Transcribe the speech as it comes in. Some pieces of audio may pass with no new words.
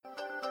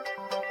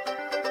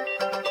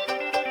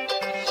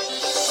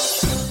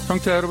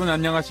청취자 여러분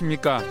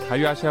안녕하십니까?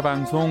 자유아시아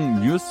방송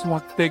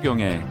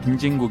뉴스확대경의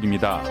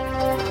김진국입니다.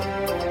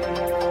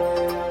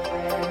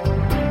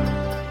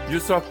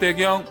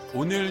 뉴스확대경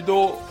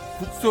오늘도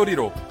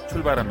북소리로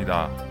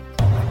출발합니다.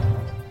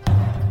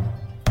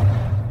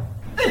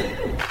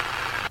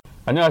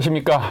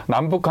 안녕하십니까?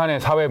 남북한의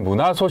사회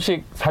문화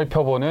소식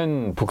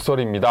살펴보는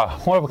북소리입니다.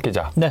 홍얼복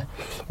기자. 네.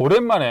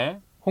 오랜만에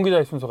홍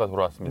기자의 순서가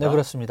돌아왔습니다. 네,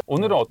 그렇습니다.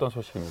 오늘은 어떤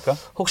소식입니까?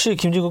 혹시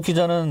김진국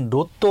기자는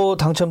로또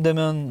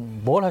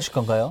당첨되면 뭘 하실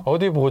건가요?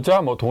 어디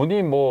보자.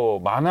 돈이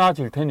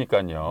많아질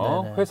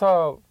테니까요. 네네.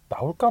 회사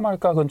나올까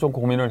말까 그건 좀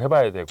고민을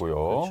해봐야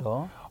되고요.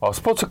 그렇죠.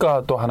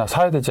 스포츠카 또 하나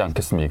사야 되지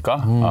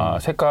않겠습니까?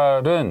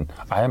 색깔은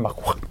아예 막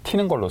확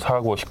튀는 걸로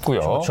사고 싶고요.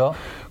 그렇죠.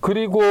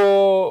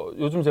 그리고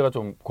요즘 제가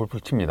좀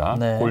골프를 칩니다.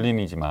 네.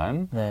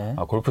 골린이지만 네.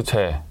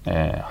 골프채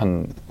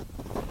한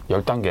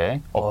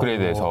 10단계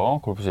업그레이드해서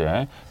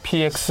골프채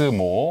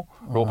PX모로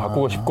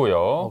바꾸고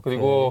싶고요. 오케이.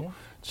 그리고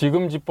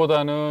지금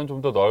집보다는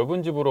좀 더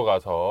넓은 집으로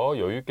가서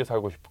여유 있게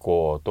살고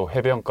싶고 또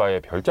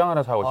해변가에 별장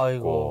하나 사고 싶고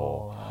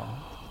아이고.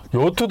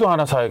 요트도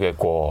하나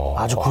사야겠고.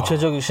 아주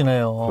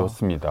구체적이시네요.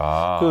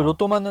 그렇습니다. 그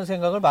로또 맞는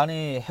생각을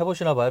많이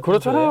해보시나 봐요.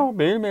 그렇잖아요.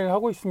 매일매일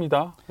하고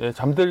있습니다. 예,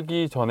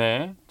 잠들기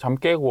전에 잠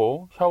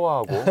깨고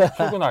샤워하고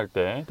출근할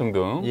때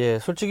등등. 예,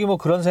 솔직히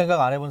그런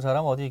생각 안 해본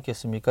사람 어디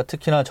있겠습니까?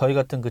 특히나 저희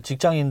같은 그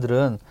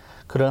직장인들은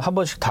그런 한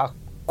번씩 다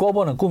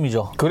꿔보는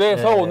꿈이죠.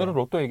 그래서 예. 오늘은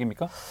로또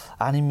얘기입니까?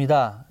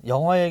 아닙니다.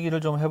 영화 얘기를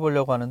좀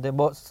해보려고 하는데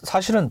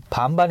사실은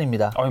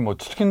반반입니다. 아니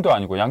치킨도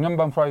아니고 양념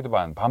반 프라이드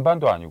반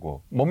반반도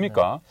아니고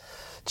뭡니까?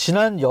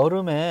 지난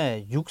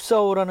여름에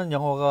 645라는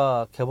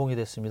영화가 개봉이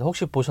됐습니다.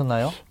 혹시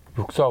보셨나요?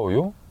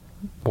 645요?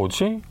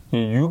 뭐지?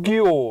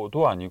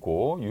 625도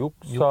아니고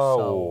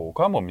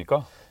 645가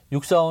뭡니까?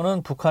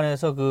 645는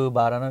북한에서 그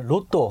말하는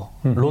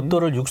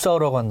로또를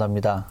 645라고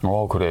한답니다.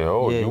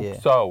 그래요? 예,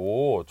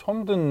 645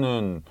 처음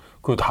듣는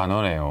그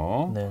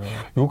단어네요. 네네.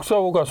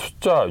 645가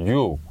숫자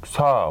 6,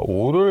 4,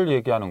 5를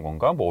얘기하는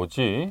건가?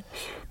 뭐지?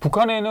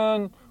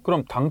 북한에는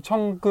그럼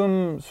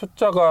당첨금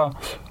숫자가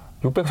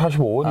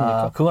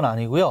 645원입니까? 그건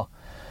아니고요.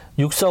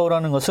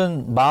 645라는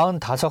것은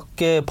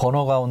 45개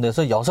번호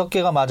가운데서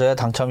 6개가 맞아야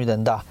당첨이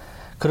된다.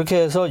 그렇게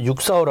해서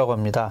 645라고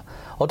합니다.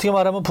 어떻게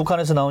말하면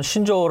북한에서 나온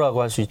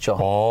신조어라고 할 수 있죠.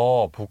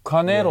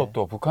 북한의 예.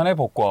 로또, 북한의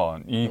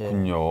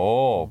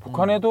복권이군요.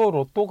 북한에도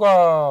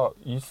로또가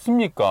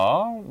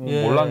있습니까?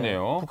 예.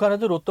 몰랐네요.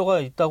 북한에도 로또가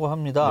있다고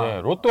합니다.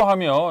 네, 로또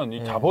하면 이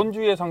예.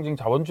 자본주의의 상징,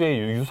 자본주의의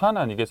유산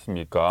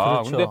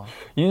아니겠습니까? 그렇죠. 근데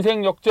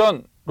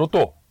인생역전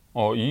로또,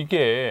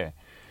 이게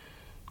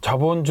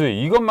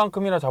자본주의,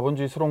 이것만큼이나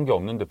자본주의스러운 게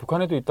없는데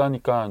북한에도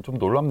있다니까 좀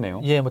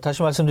놀랍네요. 예,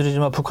 다시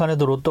말씀드리지만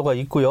북한에도 로또가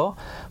있고요.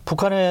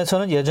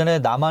 북한에서는 예전에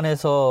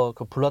남한에서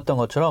불렀던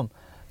것처럼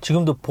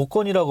지금도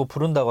복권이라고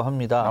부른다고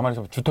합니다.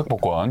 남한에서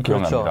주택복권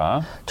기억납니다.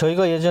 그렇죠.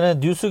 저희가 예전에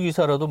뉴스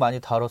기사로도 많이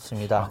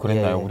다뤘습니다.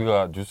 그랬나요? 예.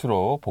 우리가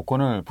뉴스로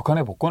북한의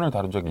복권을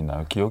다룬 적이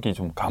있나요? 기억이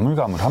좀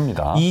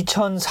가물가물합니다.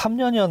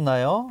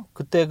 2003년이었나요?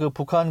 그때 그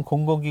북한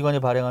공공기관이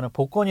발행하는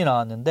복권이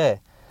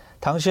나왔는데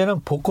당시에는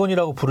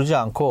복권이라고 부르지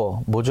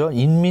않고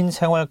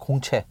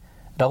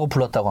인민생활공채라고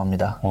불렀다고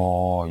합니다.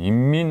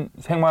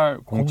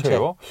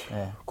 인민생활공채요?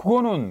 네.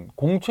 그거는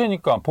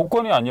공채니까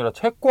복권이 아니라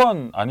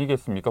채권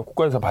아니겠습니까?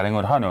 국가에서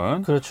발행을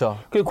하는. 그렇죠.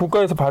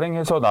 국가에서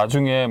발행해서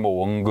나중에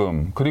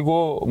원금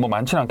그리고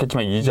많지는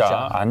않겠지만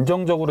이자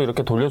안정적으로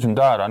이렇게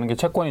돌려준다라는 게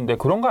채권인데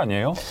그런 거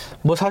아니에요?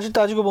 사실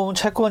따지고 보면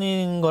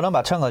채권인 거나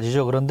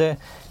마찬가지죠. 그런데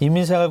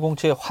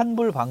인민생활공채의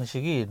환불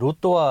방식이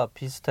로또와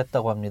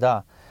비슷했다고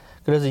합니다.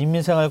 그래서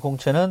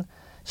인민생활공채는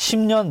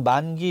 10년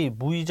만기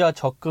무이자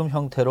적금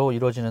형태로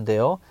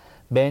이루어지는데요.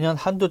 매년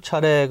한두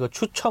차례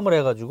추첨을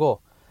해가지고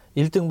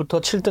 1등부터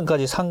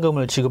 7등까지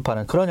상금을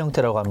지급하는 그런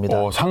형태라고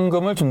합니다.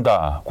 상금을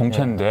준다.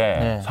 공채인데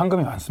네.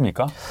 상금이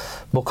많습니까?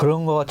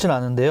 그런 것 같진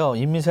않은데요.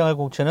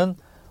 인민생활공채는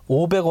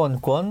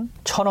 500원권,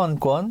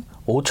 1000원권,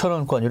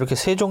 5000원권 이렇게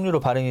세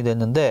종류로 발행이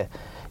됐는데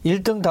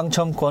 1등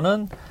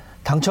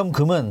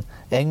당첨금은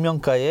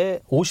액면가의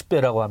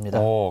 50배라고 합니다.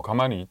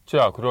 가만히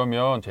있자.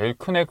 그러면 제일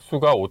큰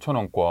액수가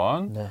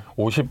 5,000원권, 네.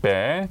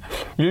 50배.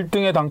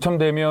 1등에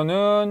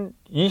당첨되면은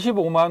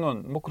 25만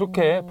원.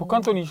 그렇게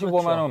북한 돈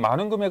 25만 그렇죠. 원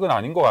많은 금액은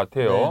아닌 것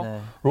같아요. 네네.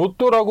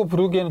 로또라고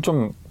부르기에는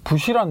좀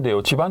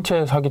부실한데요. 집 한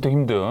채 사기도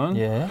힘든.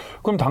 예.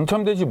 그럼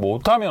당첨되지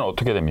못하면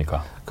어떻게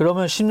됩니까?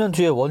 그러면 10년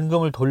뒤에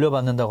원금을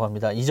돌려받는다고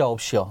합니다. 이자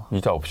없이요.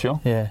 이자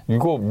없이요? 예.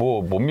 이거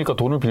뭡니까?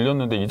 돈을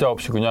빌렸는데 이자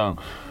없이 그냥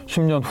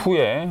 10년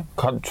후에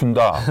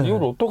준다. 이거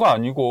로또가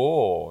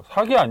아니고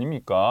사기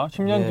아닙니까?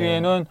 10년 예.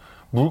 뒤에는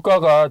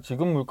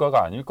지금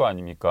물가가 아닐 거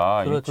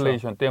아닙니까? 그렇죠.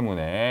 인플레이션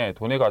때문에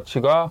돈의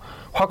가치가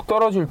확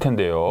떨어질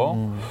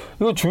텐데요.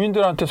 이거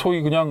주민들한테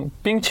소위 그냥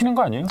삥 치는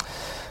거 아니에요?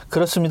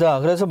 그렇습니다.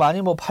 그래서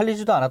많이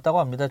팔리지도 않았다고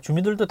합니다.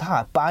 주민들도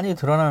다 빤히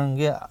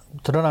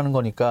드러나는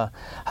거니까.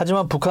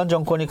 하지만 북한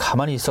정권이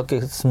가만히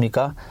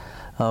있었겠습니까?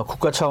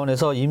 국가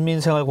차원에서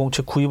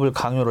인민생활공채 구입을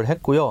강요를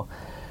했고요.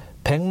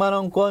 100만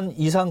원권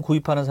이상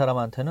구입하는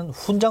사람한테는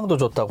훈장도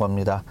줬다고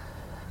합니다.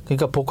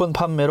 그러니까 복권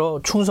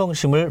판매로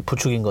충성심을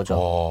부추긴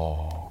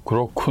거죠.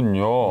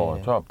 그렇군요.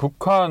 네. 자,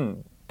 북한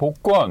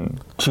복권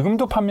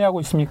지금도 판매하고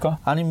있습니까?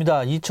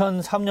 아닙니다.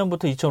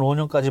 2003년부터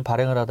 2005년까지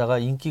발행을 하다가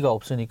인기가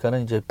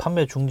없으니까는 이제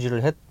판매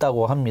중지를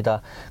했다고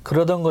합니다.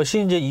 그러던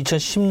것이 이제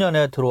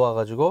 2010년에 들어와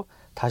가지고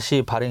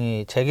다시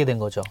발행이 재개된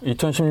거죠.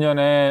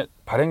 2010년에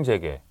발행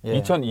재개.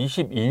 예.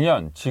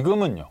 2022년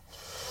지금은요?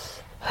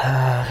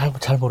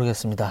 잘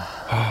모르겠습니다.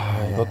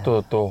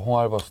 이것도 또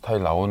홍알버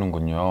스타일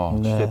나오는군요.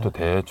 네. 취재 또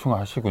대충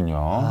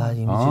하시군요.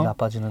 이미지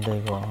나빠지는데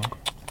이거.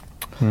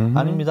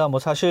 아닙니다. 뭐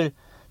사실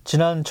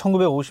지난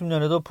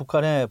 1950년에도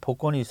북한에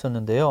복권이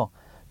있었는데요.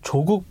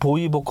 조국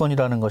보위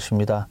복권이라는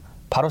것입니다.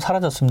 바로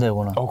사라졌습니다.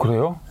 이거는.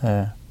 그래요?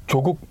 예.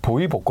 조국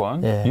보위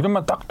복권? 예.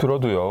 이름만 딱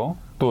들어도요.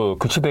 또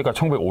그 시대가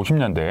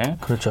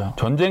 1950년대. 그렇죠.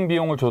 전쟁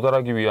비용을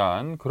조달하기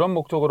위한 그런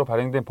목적으로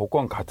발행된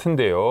복권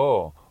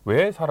같은데요.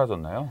 왜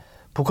사라졌나요?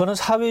 북한은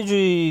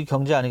사회주의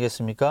경제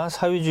아니겠습니까?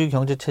 사회주의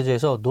경제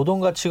체제에서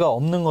노동 가치가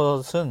없는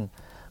것은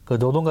그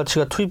노동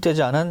가치가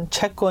투입되지 않은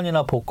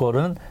채권이나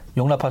복권은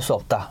용납할 수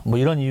없다. 뭐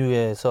이런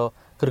이유에서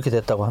그렇게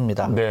됐다고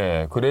합니다.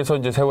 네, 그래서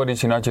이제 세월이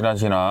지나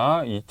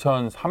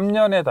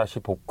 2003년에 다시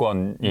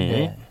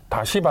복권이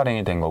다시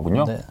발행이 된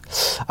거군요. 네.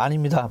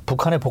 아닙니다.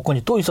 북한에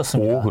복권이 또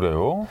있었습니다. 오,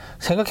 그래요?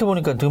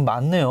 생각해보니까 되게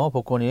많네요,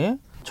 복권이.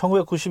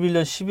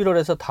 1991년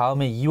 11월에서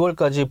다음해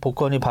 2월까지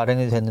복권이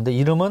발행이 됐는데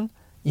이름은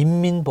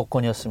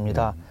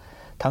인민복권이었습니다.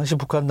 당시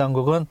북한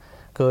당국은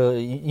그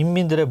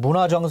인민들의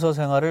문화정서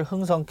생활을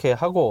흥성케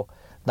하고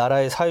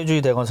나라의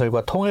사회주의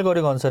대건설과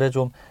통일거리 건설에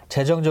좀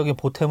재정적인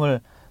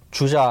보탬을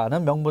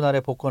주자는 명분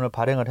아래 복권을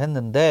발행을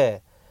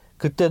했는데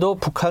그때도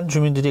북한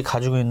주민들이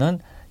가지고 있는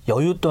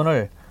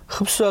여윳돈을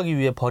흡수하기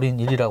위해 벌인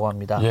일이라고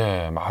합니다.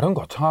 예, 말은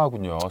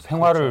거창하군요.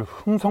 생활을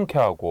그렇죠. 흥성케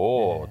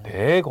하고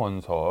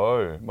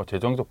대건설, 뭐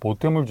재정적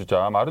보탬을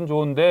주자. 말은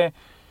좋은데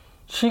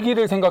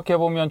시기를 생각해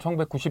보면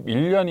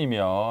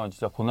 1991년이면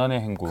진짜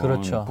고난의 행군.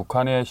 그렇죠.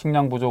 북한의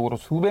식량 부족으로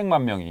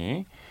수백만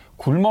명이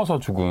굶어서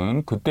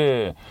죽은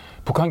그때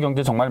북한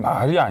경제 정말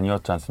말이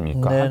아니었지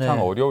않습니까? 네네.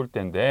 한창 어려울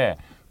때인데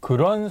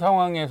그런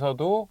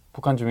상황에서도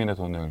북한 주민의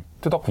돈을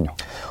뜯었군요.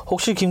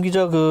 혹시 김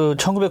기자 그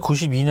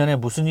 1992년에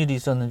무슨 일이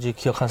있었는지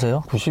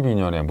기억하세요?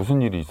 92년에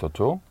무슨 일이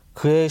있었죠?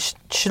 그해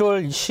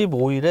 7월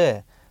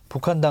 15일에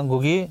북한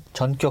당국이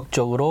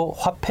전격적으로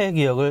화폐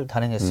개혁을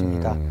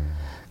단행했습니다.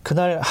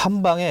 그날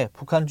한 방에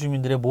북한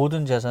주민들의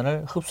모든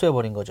재산을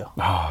흡수해버린 거죠.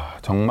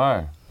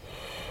 정말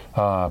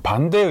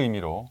반대의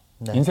의미로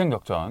네.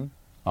 인생역전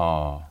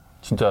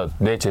진짜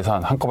내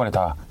재산 한꺼번에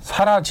다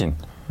사라진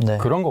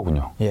그런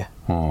거군요. 예.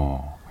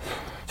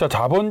 자,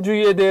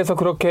 자본주의에 대해서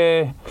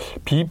그렇게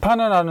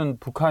비판을 하는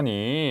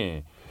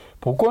북한이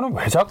복권은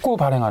왜 자꾸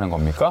발행하는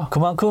겁니까?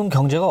 그만큼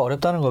경제가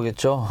어렵다는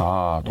거겠죠.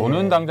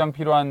 돈은 당장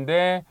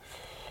필요한데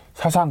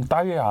사상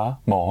따위야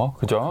뭐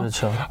그죠?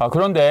 그렇죠.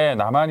 그런데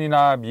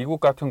남한이나 미국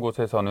같은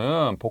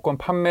곳에서는 복권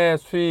판매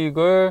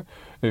수익을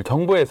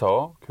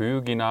정부에서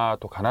교육이나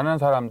또 가난한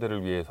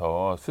사람들을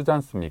위해서 쓰지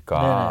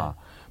않습니까? 네네.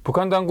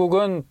 북한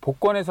당국은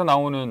복권에서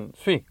나오는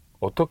수익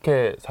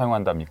어떻게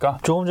사용한답니까?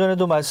 조금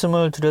전에도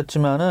말씀을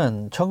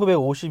드렸지만은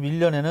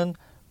 1951년에는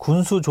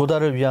군수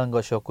조달을 위한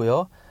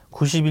것이었고요.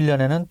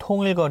 91년에는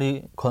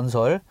통일거리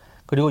건설,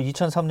 그리고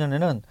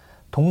 2003년에는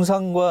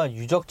동상과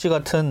유적지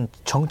같은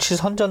정치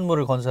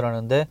선전물을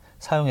건설하는데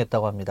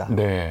사용했다고 합니다.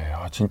 네,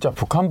 진짜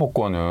북한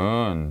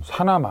복권은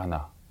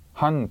사나마나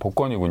한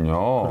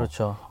복권이군요.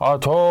 그렇죠.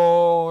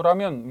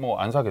 저라면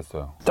뭐 안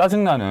사겠어요.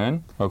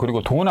 짜증나는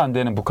그리고 돈 안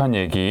되는 북한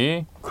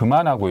얘기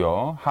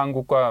그만하고요.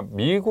 한국과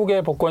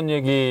미국의 복권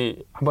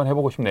얘기 한번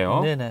해보고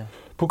싶네요. 네네.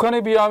 북한에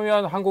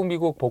비하면 한국,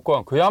 미국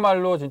복권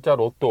그야말로 진짜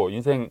로또,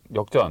 인생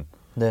역전,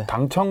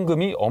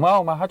 당첨금이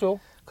어마어마하죠.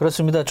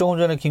 그렇습니다. 조금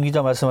전에 김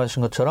기자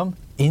말씀하신 것처럼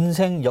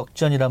인생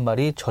역전이란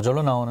말이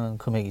저절로 나오는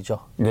금액이죠.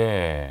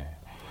 네.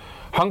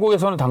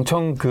 한국에서는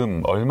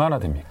당첨금 얼마나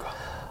됩니까?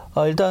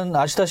 일단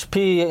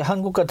아시다시피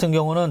한국 같은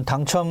경우는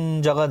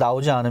당첨자가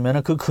나오지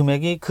않으면 그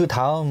금액이 그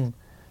다음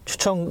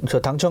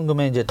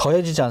당첨금에 이제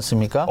더해지지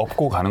않습니까?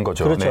 업고 가는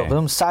거죠. 그렇죠. 네.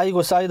 그럼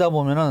쌓이다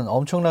보면은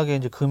엄청나게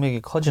이제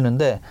금액이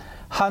커지는데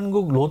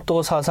한국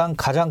로또 사상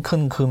가장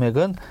큰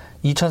금액은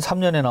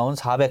 2003년에 나온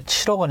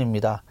 407억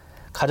원입니다.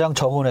 가장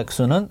적은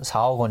액수는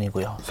 4억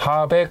원이고요.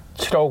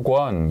 407억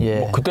원.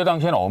 예. 뭐 그때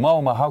당시에는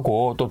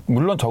어마어마하고 또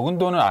물론 적은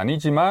돈은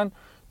아니지만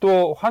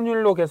또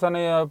환율로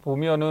계산해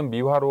보면은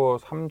미화로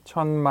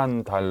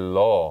 3천만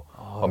달러.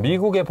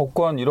 미국의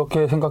복권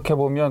이렇게 생각해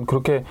보면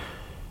그렇게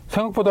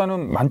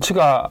생각보다는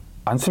많지가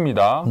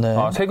않습니다. 네.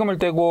 세금을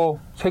떼고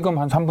세금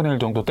한 3분의 1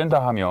 정도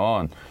뗀다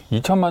하면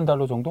 2천만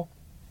달러 정도?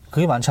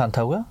 그게 많지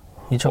않다고요?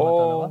 2천만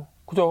달러가?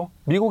 그죠.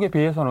 미국에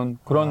비해서는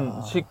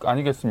그런 식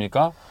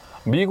아니겠습니까?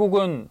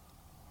 미국은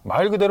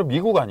말 그대로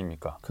미국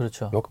아닙니까?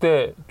 그렇죠.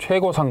 역대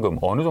최고 상금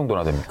어느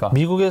정도나 됩니까?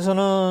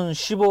 미국에서는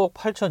 15억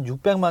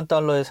 8,600만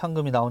달러의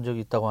상금이 나온 적이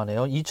있다고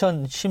하네요.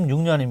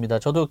 2016년입니다.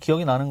 저도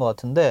기억이 나는 것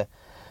같은데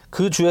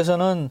그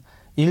주에서는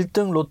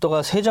 1등 로또가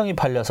 3장이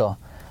팔려서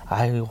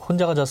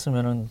혼자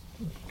가졌으면은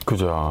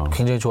그죠.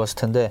 굉장히 좋았을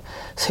텐데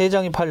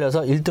 3장이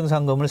팔려서 1등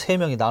상금을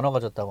 3명이 나눠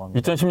가졌다고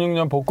합니다.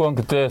 2016년 복권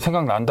그때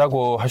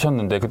생각난다고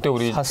하셨는데 그때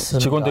우리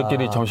샀습니다.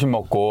 직원들끼리 점심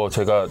먹고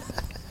제가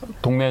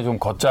동네에 좀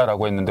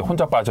걷자라고 했는데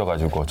혼자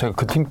빠져가지고 제가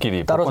그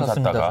팀끼리 따로 복권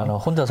샀습니다. 샀다가 저는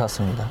혼자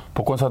샀습니다.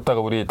 복권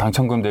샀다가 우리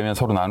당첨금 되면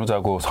서로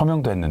나누자고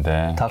서명도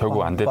했는데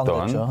결국 안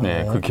됐던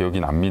그 기억이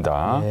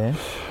납니다. 네.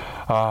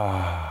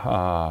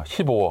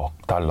 15억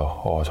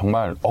달러.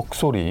 정말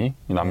억소리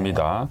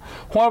납니다.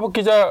 홍알복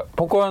기자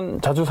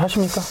복권 자주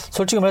사십니까?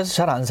 솔직히 말해서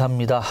잘 안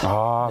삽니다.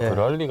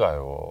 그럴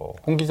리가요.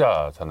 홍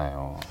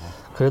기자잖아요.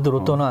 그래도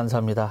로또는 안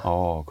삽니다.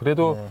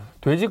 그래도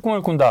돼지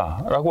꿈을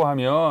꾼다라고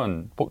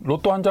하면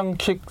로또 한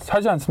장씩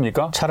사지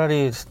않습니까?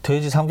 차라리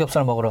돼지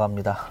삼겹살 먹으러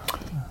갑니다.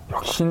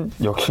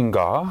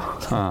 역신가?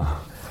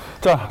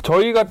 자,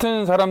 저희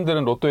같은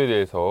사람들은 로또에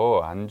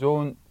대해서 안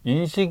좋은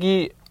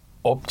인식이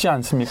없지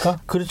않습니까?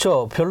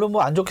 그렇죠. 별로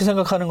뭐 안 좋게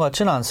생각하는 것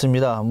같지는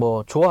않습니다.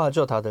 뭐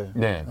좋아하죠, 다들.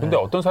 네. 근데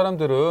어떤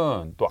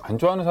사람들은 또 안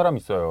좋아하는 사람이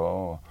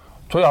있어요.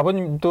 저희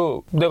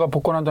아버님도 내가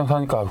복권 한 장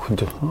사니까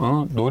근데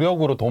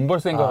노력으로 돈 벌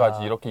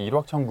생각하지 이렇게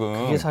일확천금.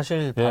 그게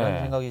사실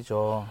바른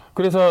생각이죠.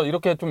 그래서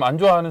이렇게 좀 안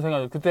좋아하는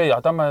생각, 그때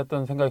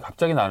야단맞았던 생각이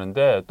갑자기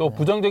나는데 또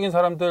부정적인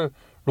사람들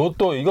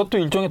로또 이것도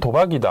일종의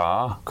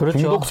도박이다. 그렇죠.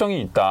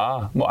 중독성이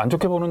있다. 뭐 안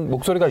좋게 보는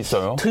목소리가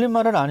있어요. 틀린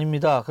말은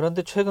아닙니다.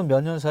 그런데 최근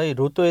몇 년 사이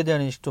로또에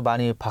대한 인식도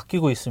많이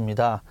바뀌고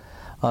있습니다.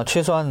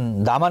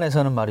 최소한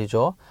남한에서는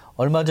말이죠.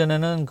 얼마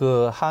전에는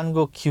그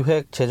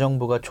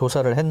한국기획재정부가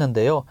조사를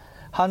했는데요.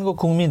 한국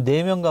국민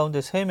 4명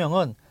가운데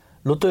 3명은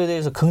로또에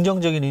대해서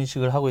긍정적인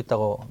인식을 하고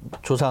있다고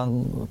조사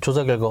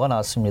결과가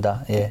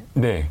나왔습니다. 예.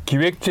 네,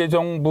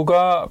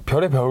 기획재정부가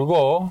별의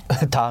별거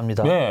다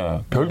합니다. 네,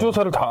 별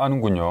조사를 다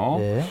하는군요.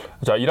 네.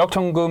 자,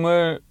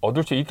 일확천금을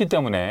얻을 수 있기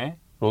때문에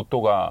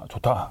로또가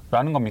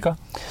좋다라는 겁니까?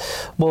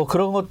 뭐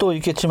그런 것도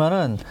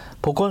있겠지만은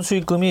복권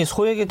수익금이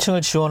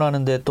소외계층을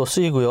지원하는 데 또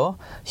쓰이고요.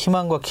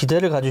 희망과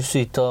기대를 가질 수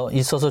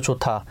있어서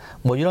좋다.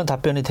 뭐 이런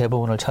답변이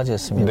대부분을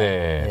차지했습니다.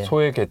 네, 네.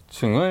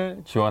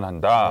 소외계층을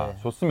지원한다. 네.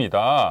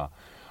 좋습니다.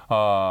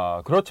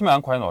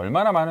 그렇지만 과연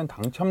얼마나 많은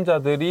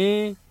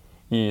당첨자들이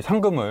이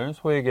상금을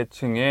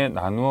소외계층에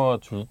나누어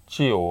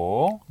줄지요?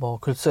 뭐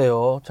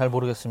글쎄요, 잘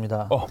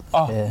모르겠습니다.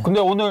 네. 근데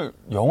오늘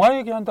영화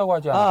얘기한다고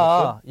하지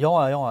않았어요?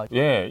 영화.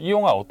 예, 이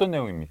영화 어떤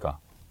내용입니까?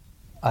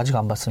 아직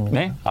안 봤습니다.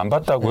 네, 안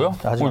봤다고요?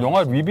 네, 오늘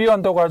영화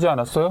리뷰한다고 하지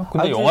않았어요?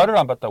 근데 영화를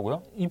안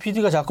봤다고요? 이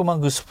PD가 자꾸만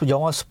그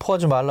영화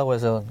스포하지 말라고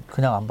해서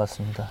그냥 안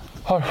봤습니다.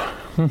 헐.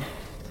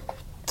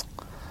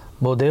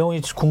 뭐 내용이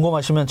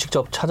궁금하시면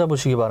직접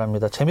찾아보시기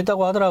바랍니다.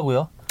 재밌다고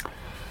하더라고요.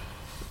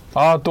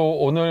 또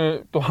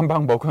오늘 또 한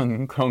방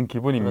먹은 그런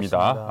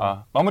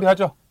기분입니다.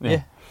 마무리하죠. 네.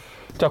 예.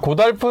 자,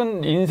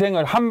 고달픈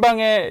인생을 한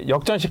방에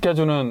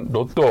역전시켜주는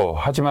로또.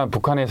 하지만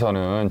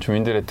북한에서는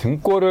주민들의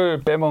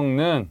등골을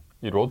빼먹는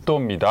이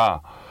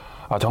로또입니다.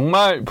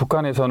 정말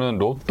북한에서는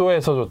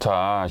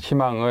로또에서조차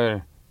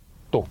희망을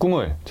또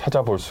꿈을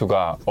찾아볼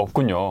수가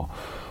없군요.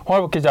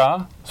 홍알복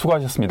기자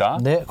수고하셨습니다.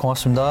 네,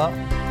 고맙습니다.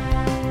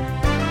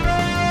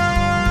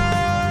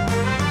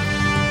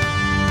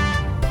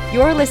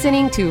 You're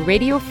listening to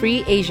Radio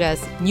Free Asia's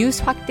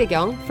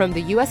뉴스확대경 from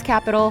the U.S.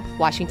 Capitol,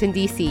 Washington,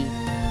 D.C.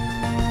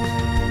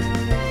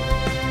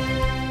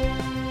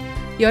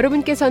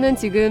 여러분께서는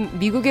지금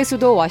미국의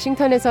수도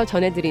워싱턴에서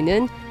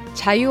전해드리는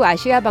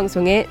자유아시아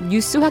방송의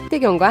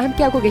뉴스확대경과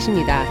함께하고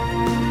계십니다.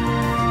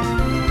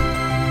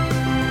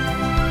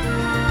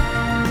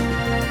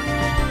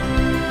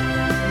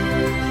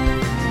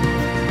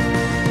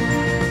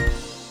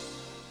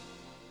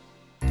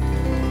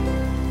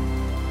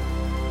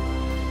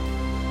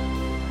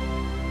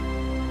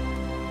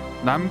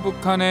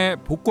 남북한의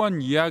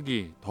복권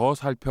이야기 더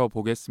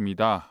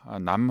살펴보겠습니다.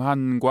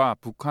 남한과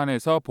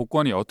북한에서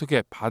복권이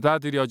어떻게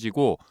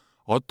받아들여지고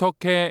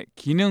어떻게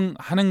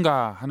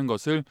기능하는가 하는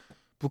것을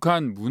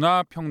북한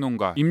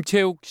문화평론가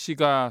임채욱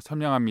씨가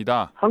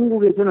설명합니다.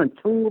 한국에서는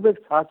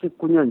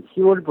 1949년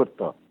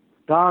 10월부터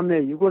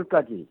다음해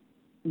 6월까지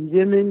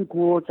이재명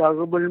구호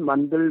작업을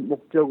만들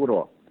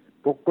목적으로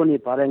복권이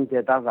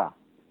발행되다가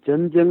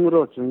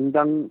전쟁으로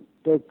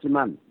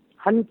중단됐지만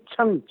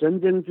한창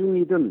전쟁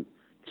중이던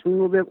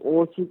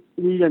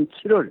 1951년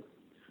 7월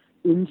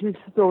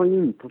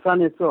임시수도인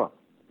부산에서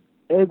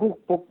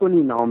애국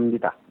복권이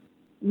나옵니다.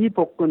 이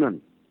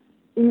복권은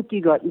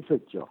인기가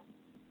있었죠.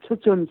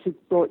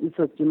 추첨식도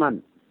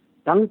있었지만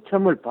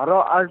당첨을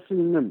바로 알 수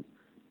있는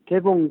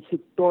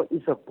개봉식도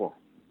있었고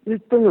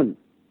 1등은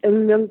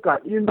액면가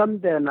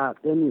 1만 대나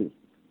되니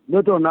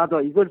너도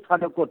나도 이걸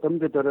사려고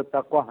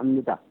덤벼들었다고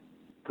합니다.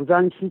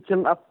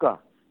 부산시청 앞과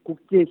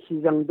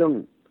국제시장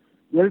등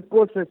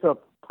 10곳에서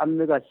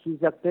판매가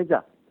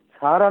시작되자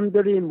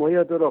사람들이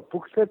모여들어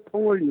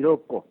북새통을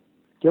이뤘고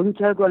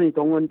경찰관이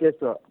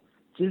동원돼서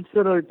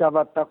질서를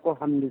잡았다고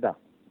합니다.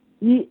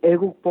 이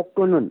애국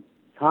복권은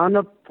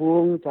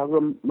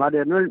산업부흥자금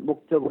마련을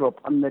목적으로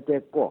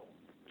판매됐고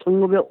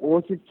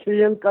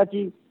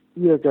 1957년까지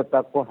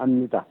이어졌다고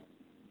합니다.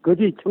 그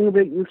뒤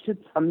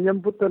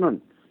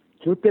 1963년부터는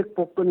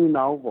주택복권이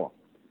나오고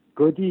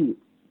그 뒤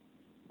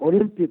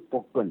올림픽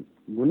복권,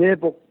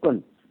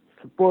 문해복권,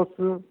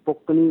 스포츠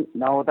복권이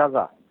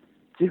나오다가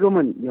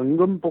지금은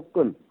연금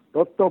복권,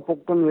 로또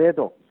복권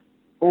외에도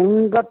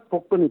온갖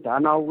복권이 다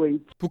나오고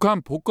있죠.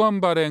 북한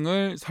복권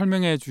발행을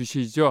설명해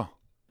주시죠.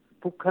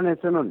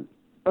 북한에서는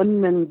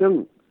은행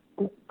등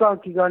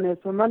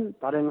국가기관에서만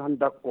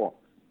발행한다고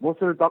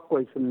못을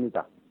받고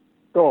있습니다.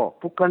 또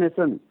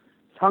북한에서는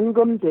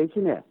상금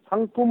대신에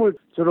상품을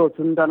주로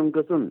준다는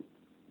것은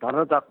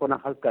다르다고나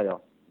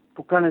할까요?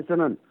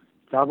 북한에서는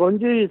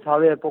자본주의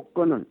사회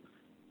복권은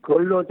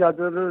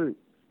근로자들을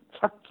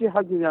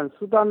착취하기 위한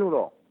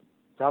수단으로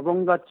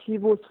자본가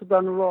치부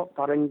수단으로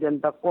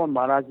발행된다고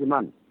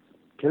말하지만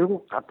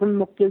결국 같은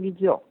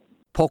목적이죠.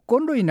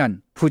 복권으로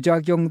인한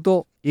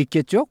부작용도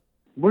있겠죠?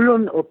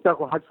 물론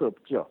없다고 할 수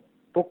없죠.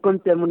 복권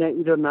때문에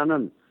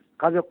일어나는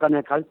가족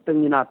간의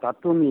갈등이나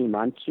다툼이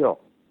많지요.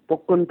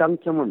 복권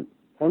당첨은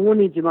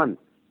행운이지만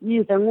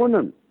이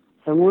행운은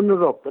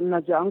행운으로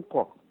끝나지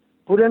않고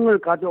불행을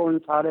가져온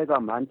사례가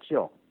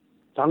많지요.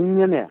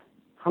 작년에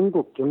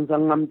한국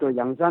경상남도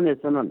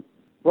양산에서는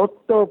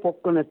로또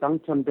복권에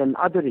당첨된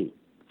아들이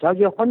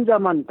자기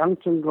혼자만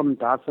당첨금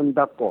다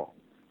쓴다고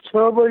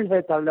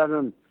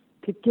처벌해달라는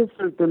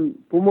피켓을 든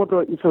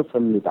부모도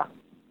있었습니다.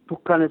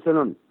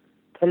 북한에서는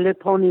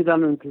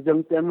텔레톤이라는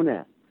규정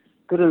때문에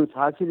그런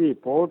사실이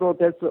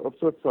보도될 수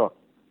없어서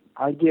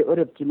알기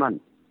어렵지만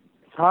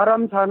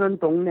사람 사는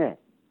동네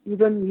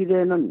이런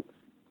일에는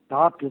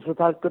다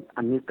비슷할 것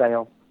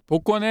아닐까요?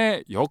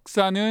 복권의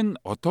역사는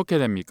어떻게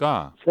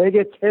됩니까?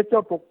 세계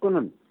최초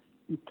복권은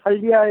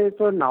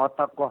이탈리아에서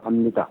나왔다고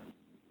합니다.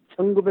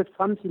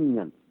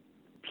 1930년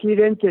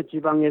피렌체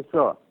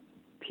지방에서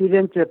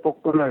피렌체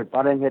복권을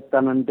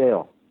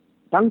발행했다는데요.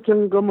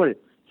 당첨금을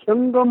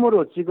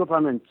현금으로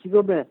지급하는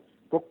지급의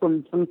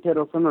복권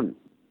형태로서는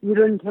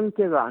이런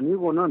형태가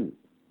아니고는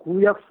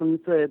구약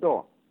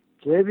성서에도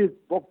제비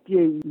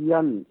뽑기에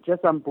의한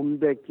재산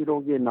분배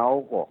기록이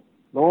나오고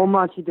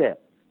로마 시대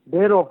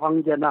네로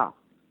황제나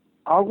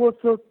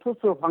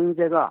아우구스투스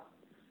황제가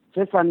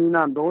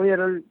재산이나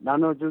노예를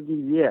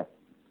나눠주기 위해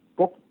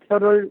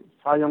복표를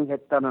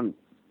사용했다는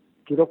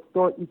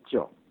기록도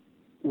있죠.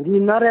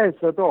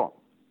 우리나라에서도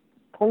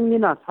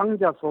통이나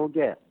상자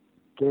속에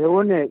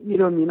개원의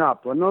이름이나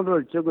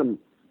번호를 적은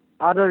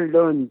알을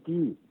넣은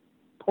뒤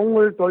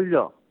통을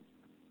돌려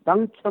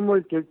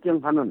당첨을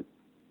결정하는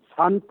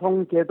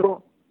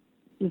산통제도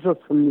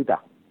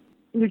있었습니다.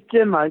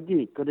 일제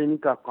말기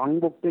그러니까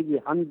광복되기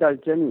한 달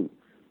전인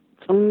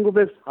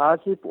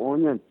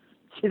 1945년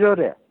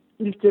 7월에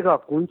일제가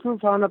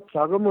군수산업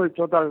자금을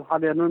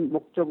조달하려는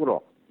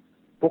목적으로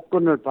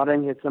복권을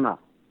발행했으나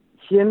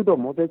시행도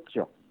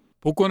못했죠.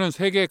 복권은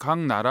세계 각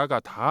나라가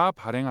다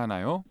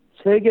발행하나요?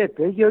 세계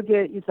 100여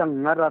개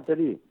이상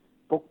나라들이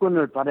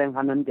복권을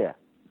발행하는데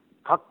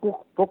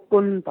각국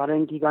복권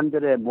발행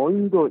기관들의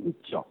모임도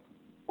있죠.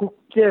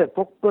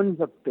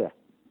 국제복권협회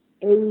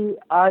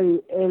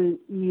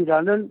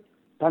AILE라는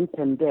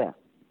단체인데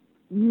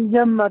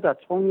 2년마다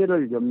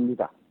총회를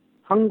엽니다.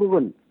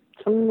 한국은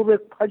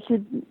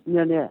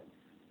 1980년에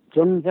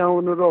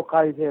정회원으로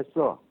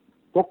가입해서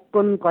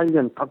복권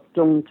관련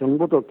각종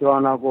정보도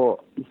교환하고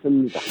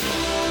있습니다.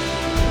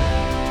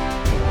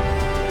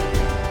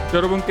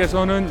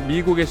 여러분께서는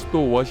미국의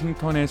수도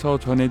워싱턴에서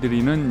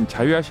전해드리는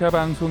자유아시아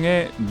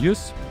방송의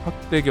뉴스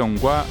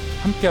확대경과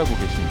함께하고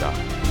계십니다.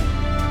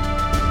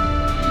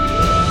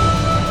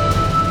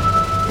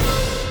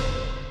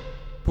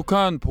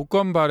 북한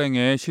복권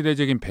발행의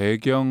시대적인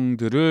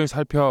배경들을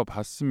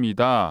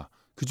살펴봤습니다.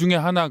 그중에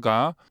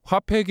하나가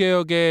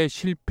화폐개혁의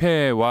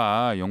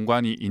실패와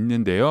연관이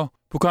있는데요.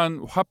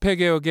 북한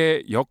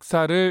화폐개혁의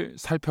역사를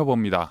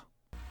살펴봅니다.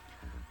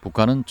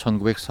 북한은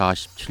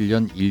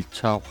 1947년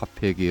 1차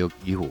화폐개혁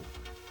이후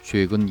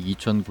최근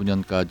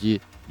 2009년까지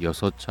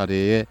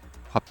 6차례의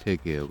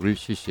화폐개혁을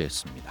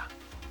실시했습니다.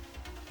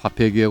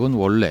 화폐개혁은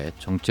원래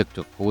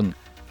정책적 혹은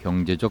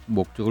경제적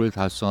목적을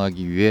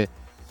달성하기 위해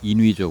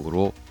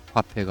인위적으로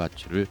화폐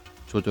가치를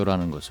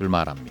조절하는 것을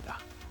말합니다.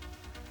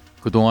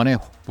 그동안의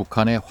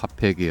북한의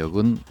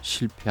화폐개혁은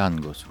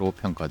실패한 것으로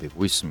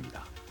평가되고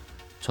있습니다.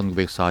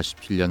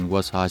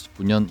 1947년과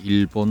 49년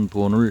일본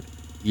돈을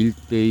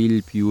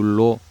 1대1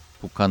 비율로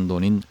북한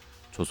돈인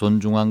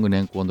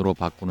조선중앙은행권으로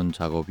바꾸는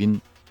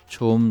작업인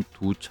처음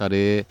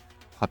 2차례의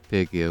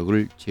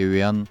화폐개혁을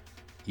제외한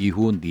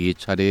이후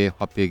 4차례의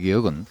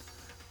화폐개혁은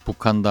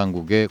북한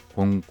당국의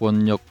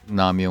공권력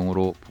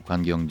남용으로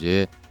북한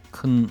경제에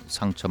큰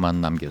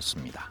상처만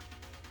남겼습니다.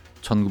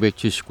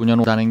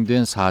 1979년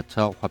단행된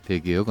 4차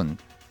화폐개혁은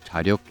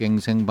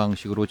자력갱생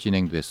방식으로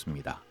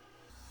진행됐습니다.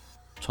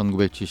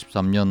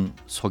 1973년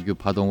석유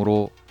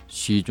파동으로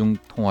시중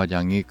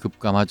통화량이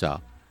급감하자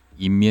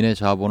인민의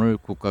자본을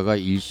국가가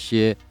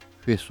일시에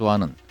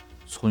회수하는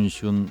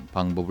손쉬운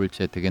방법을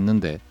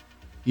채택했는데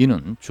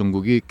이는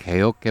중국이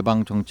개혁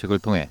개방 정책을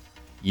통해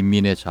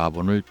인민의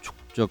자본을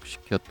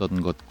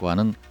축적시켰던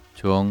것과는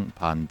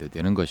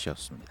정반대되는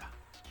것이었습니다.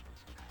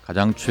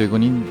 가장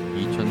최근인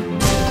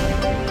 2009년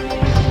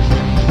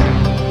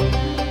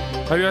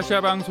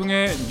자유아시아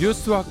방송의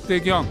뉴스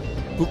확대경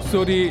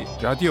북소리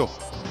라디오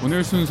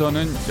오늘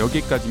순서는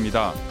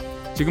여기까지입니다.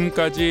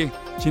 지금까지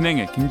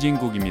진행의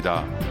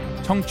김진국입니다.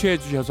 청취해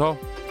주셔서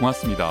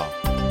고맙습니다.